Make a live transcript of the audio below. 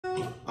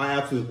I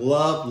absolutely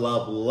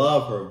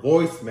love her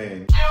voice,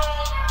 man.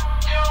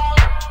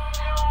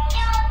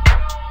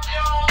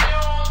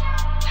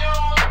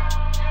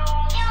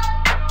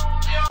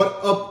 What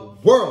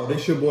up, world?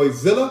 It's your boy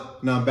Zilla.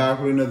 Now I'm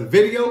back with another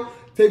video.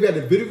 Today we got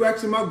the video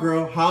reaction of my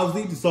girl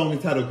Halsey. The song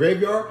entitled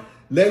Graveyard.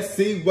 Let's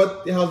see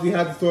what Halsey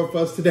has in store for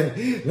us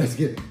today. Let's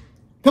get it.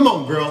 Come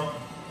on, girl.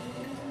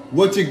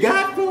 What you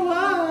got for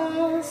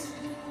us?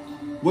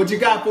 What you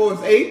got for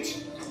us, H?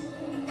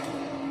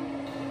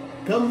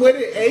 Come with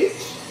it,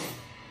 H.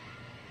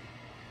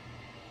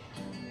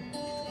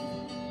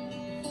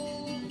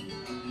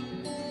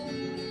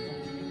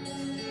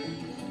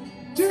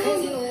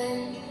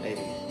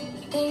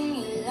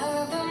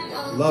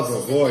 Love her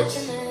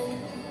voice.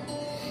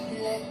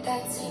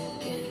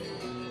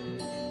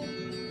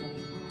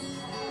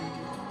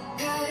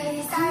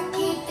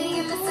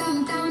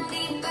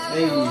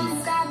 Hey.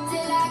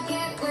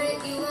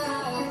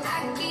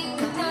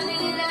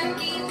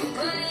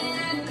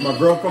 My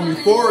girl from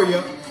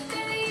Euphoria.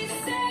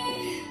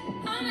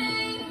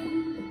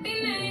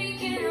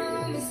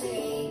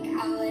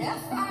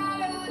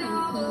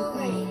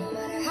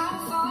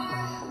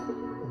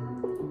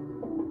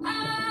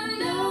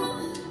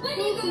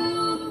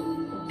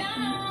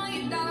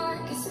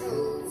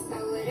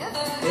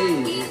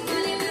 Hey.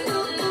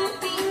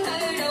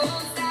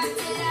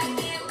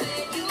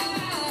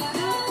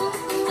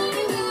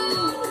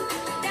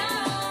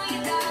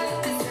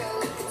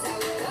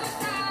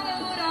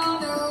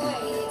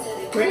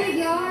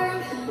 Graveyard.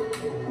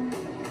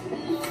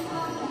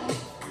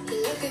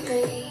 Look at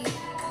me,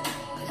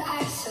 but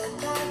I so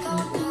dark,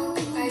 don't know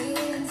why you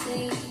didn't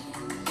see.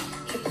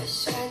 You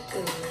push right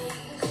through me.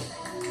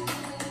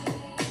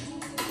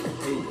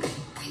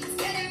 It's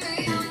getting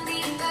real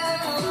deeper,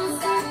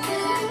 almost I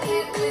feel like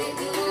it with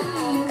you.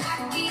 I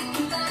keep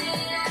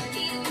running, I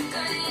keep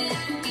running,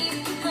 I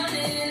keep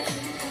running.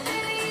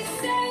 They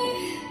say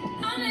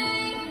I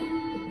may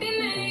be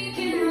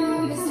making a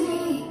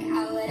mistake. I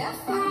would have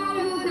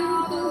followed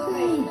all the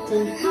way, no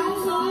matter how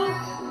far.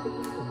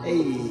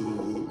 Hey.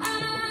 I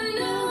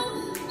know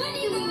when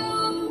you go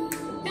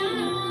down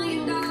all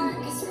your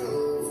darkest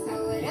roads, I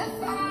would have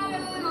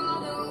followed all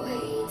the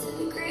way to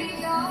the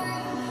graveyard.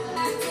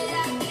 How did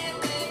I get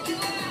where you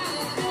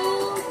are?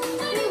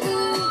 When you go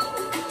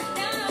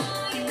down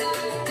all your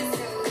darkest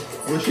roads,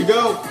 where'd she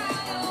go?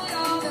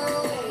 All the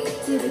way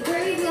to the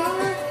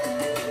graveyard.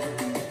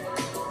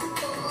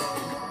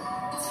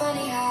 It's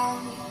funny how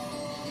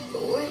the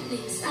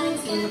warning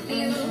signs can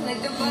feel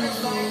like the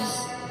butterflies.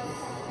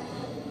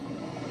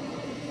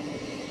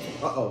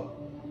 Uh-oh.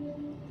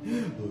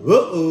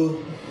 Uh-oh.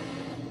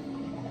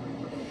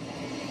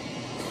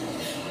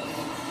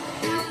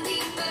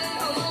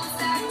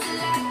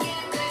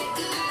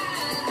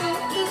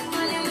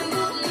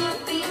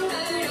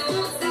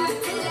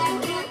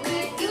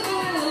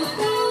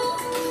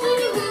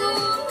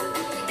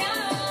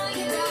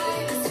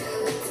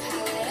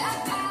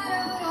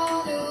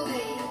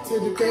 To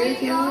the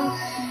graveyard.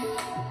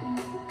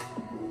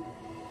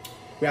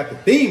 We have the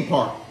theme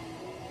park.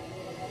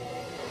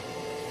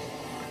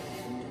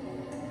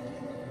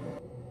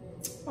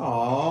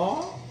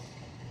 Aww.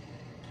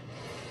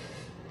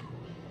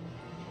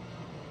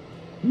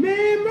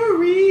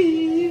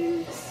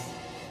 Memories.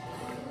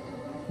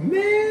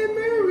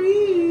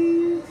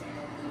 Memories.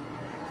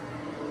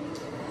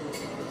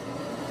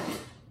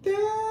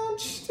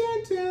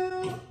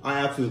 I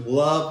absolutely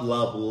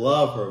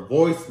love her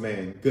voice,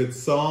 man. Good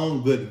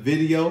song, good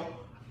video.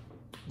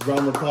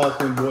 Round of applause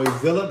from boy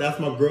Zilla. That's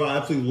my girl. I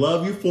absolutely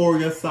love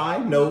Euphoria.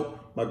 Side note.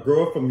 My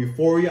girl from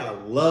Euphoria, I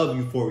love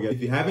Euphoria.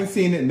 If you haven't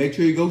seen it, make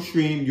sure you go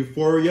stream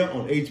Euphoria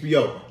on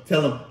HBO.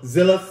 Tell them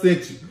Zilla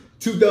sent you.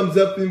 2 thumbs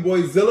up from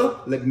boy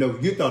Zilla. Let me know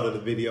what you thought of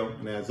the video.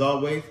 And as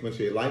always, make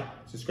sure you like,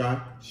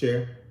 subscribe,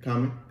 share,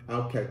 comment.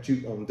 I'll catch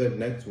you on the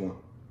next one.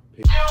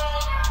 Peace.